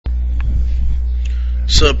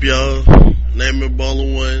What's up, y'all? Nightmare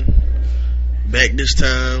Baller 1. Back this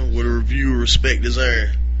time with a review of Respect Is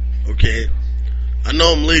Earned. Okay. I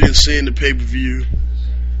know I'm late in seeing the pay-per-view,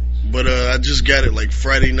 but I just got it like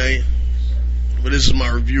Friday night. But this is my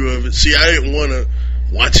review of it. See, I didn't want to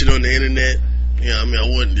watch it on the internet. You know, I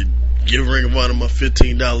wanted to give Ring of Honor my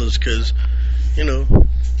 $15 because, you know,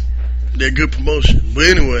 they're good promotion. But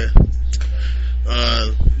anyway,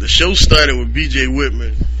 the show started with BJ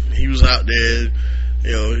Whitmer. He was out there,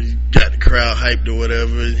 you know, he got the crowd hyped or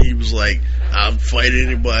whatever, and he was like, I'll fight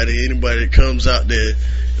anybody that comes out there.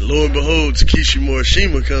 And lo and behold, Takeshi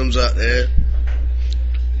Morishima comes out there,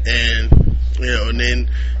 and, you know, and then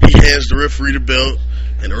he hands the referee the belt,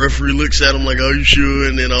 and the referee looks at him like, are you sure?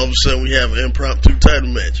 And then all of a sudden we have an impromptu title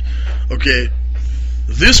match. Okay,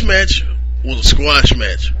 this match was a squash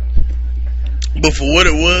match. But for what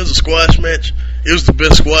it was, a squash match, it was the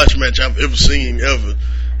best squash match I've ever seen, ever.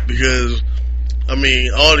 Because, I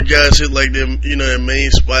mean, all the guys hit like them, you know, their main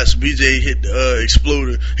spots. BJ hit the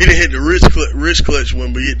exploder. He didn't hit the wrist clutch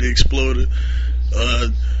one, but he hit the exploder.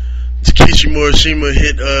 Takeshi Morishima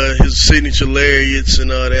hit his signature lariats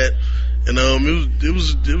and all that. And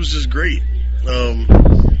it was just great. Yeah,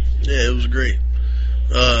 it was great.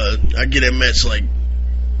 I get that match like,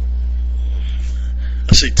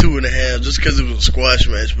 I say 2.5 just because it was a squash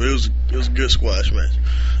match, but it was a good squash match.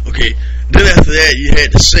 Okay, then after that you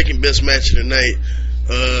had the second best match of the night.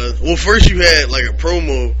 Well, first you had like a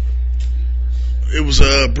promo. It was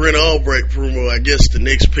a Brent Albright promo. I guess the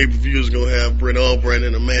next pay-per-view is gonna have Brent Albright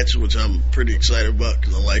in a match, which I'm pretty excited about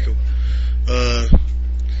because I like him.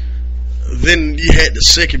 Then you had the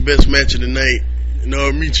second best match of the night,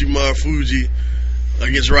 Narumichi Marufuji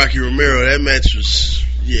against Rocky Romero. That match was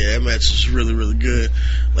really, really good.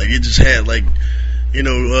 Like, it just had, like, you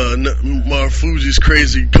know, Marufuji's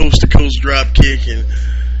crazy coast-to-coast drop kick, and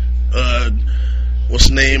what's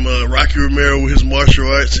the name? Rocky Romero with his martial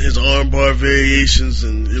arts, his armbar variations,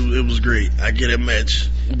 and it was great. I get that match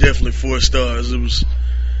definitely 4 stars. It was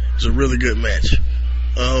a really good match.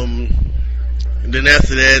 And then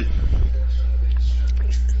after that,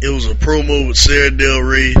 it was a promo with Sarah Del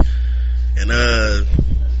Rey, and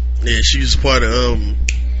yeah, she was part of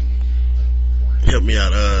help me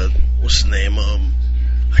out, what's his name?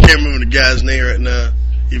 I can't remember the guy's name right now,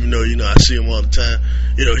 even though, you know, I see him all the time.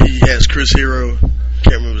 You know, he has Chris Hero.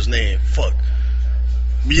 Can't remember his name. Fuck.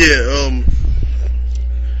 But yeah,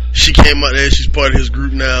 she came out there, she's part of his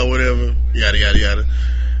group now, whatever. Yada yada yada.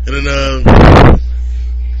 And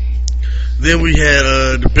then we had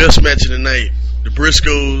the best match of the night. The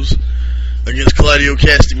Briscoes against Claudio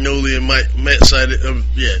Castagnoli and Matt Sydal.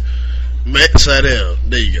 Matt Sydal.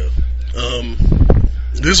 There you go.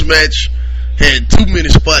 This match had too many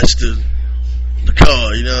spots to the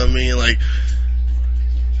card, you know what I mean? Like,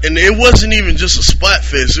 and it wasn't even just a spot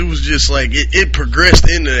fest. It was just like it progressed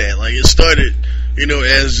into that. Like, it started, you know,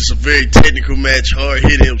 as just a very technical match, hard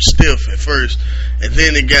hitting, stiff at first, and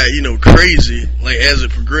then it got, you know, crazy like as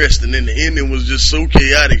it progressed, and then the ending was just so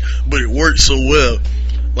chaotic, but it worked so well.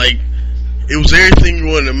 Like, it was everything you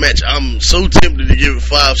wanted in a match. I'm so tempted to give it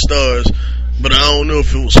 5 stars, but I don't know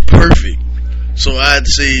if it was perfect. So I'd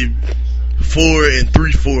say 4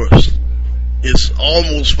 3/4. It's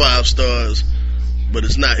almost 5 stars, but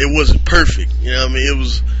it's not. It wasn't perfect. You know what I mean? It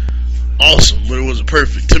was awesome, but it wasn't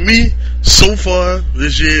perfect. To me, so far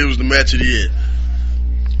this year, it was the match of the year.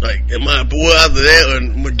 Like, and my boy, either that or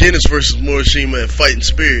McGuinness versus Morishima and Fighting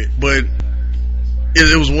Spirit. But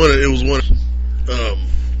it was one.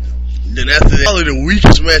 Then after that, probably the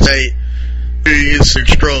weakest match is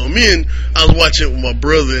strong. I was watching it with my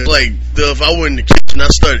brother. Like, if I went in the kitchen, I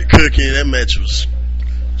started cooking. That match was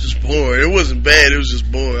just boring. It wasn't bad. It was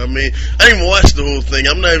just boring. I mean, I didn't even watch the whole thing.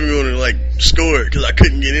 I'm not even going to like score it because I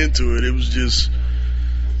couldn't get into it. It was just,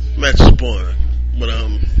 match was boring. But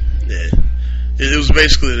yeah, it was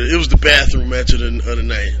basically it was the bathroom match of the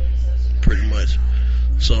night, pretty much.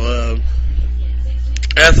 So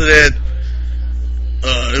after that,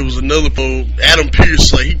 it was another promo. Adam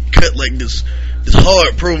Pearce, like, he cut like this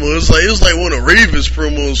hard promo. It was like one of Raven's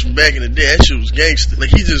promos from back in the day. That shit was gangster. Like,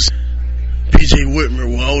 he just, BJ Whitmer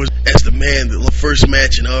will always, as the man, the first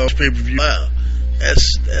match in all pay-per-view. Wow,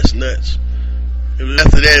 that's nuts.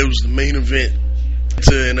 After that, it was the main event.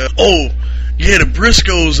 And yeah, the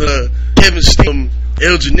Briscoes, Kevin Steen,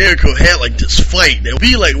 El Generico had like this fight that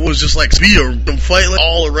be like, was just like them fight like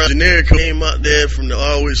all around. Generico came out there from the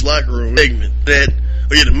Always Locker Room segment.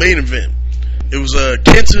 The main event. It was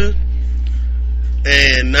Kenta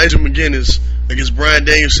and Nigel McGuinness against Bryan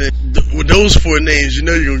Danielson. With those 4 names, you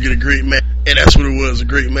know you're gonna get a great match, and that's what it was—a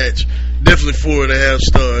great match. Definitely 4.5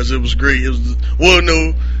 stars. It was great. It was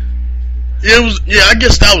It was, yeah. I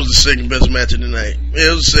guess that was the second best match of the night. It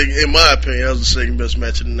was the second, in my opinion, that was the second best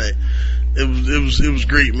match of the night. It was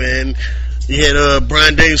great, man. You had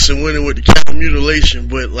Bryan Danielson winning with the counter mutilation,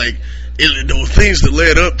 but like there were things that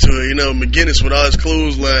led up to it. You know, McGuinness with all his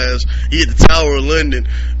clotheslines. He had the Tower of London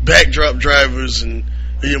backdrop drivers, and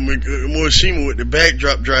Morishima with the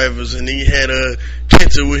backdrop drivers, and then you had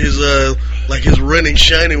Kenta with his like his running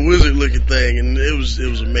shining wizard looking thing, and it was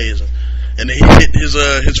amazing. And then he hit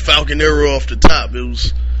his Falcon Arrow off the top. It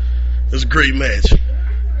was a great match.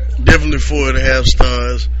 Definitely 4.5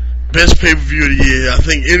 stars. Best pay-per-view of the year. I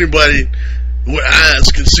think anybody with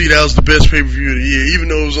eyes can see that was the best pay-per-view of the year, even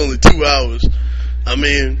though it was only 2 hours. I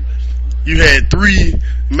mean, you had 3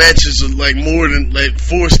 matches of like more than like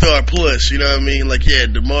 4-star plus, you know what I mean? Like you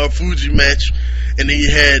had the Marufuji match, and then you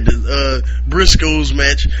had the Briscoes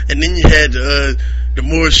match, and then you had the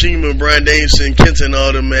Morishima, Bryan Danielson, Kenta and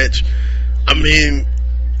all the match. I mean,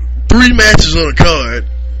 3 matches on a card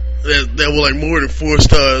that were like more than 4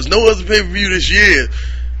 stars. No other pay-per-view this year,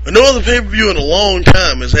 or no other pay-per-view in a long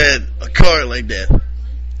time has had a card like that.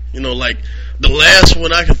 You know, like the last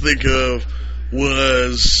one I can think of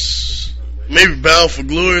was maybe Bound for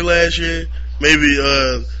Glory last year. Maybe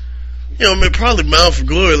probably Bound for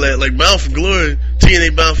Glory. Like Bound for Glory,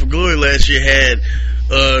 TNA Bound for Glory last year had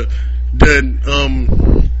the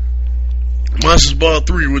Monsters Ball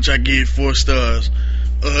 3, which I gave 4 stars.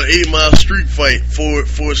 8 Mile Street Fight, 4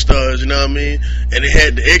 stars, you know what I mean? And it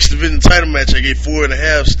had the X Division title match, I gave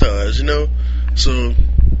 4.5 stars, you know? So,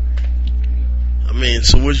 I mean,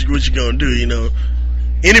 so what you gonna do, you know?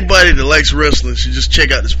 Anybody that likes wrestling should just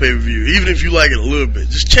check out this pay-per-view. Even if you like it a little bit,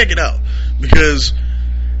 just check it out. Because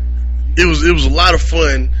it was a lot of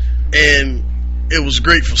fun, and it was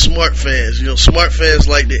great for smart fans. You know, smart fans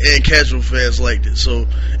liked it, and casual fans liked it. So,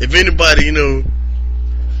 if anybody, you know,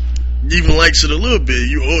 even likes it a little bit,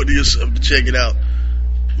 you owe it to yourself to check it out.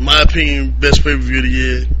 In my opinion, best pay-per-view of the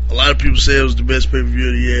year. A lot of people say it was the best pay-per-view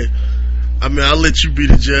of the year. I mean, I'll let you be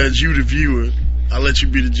the judge, you the viewer. I'll let you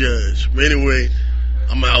be the judge. But anyway,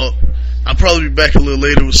 I'm out. I'll probably be back a little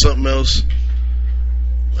later with something else.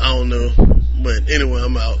 I don't know. But anyway,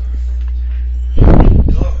 I'm out.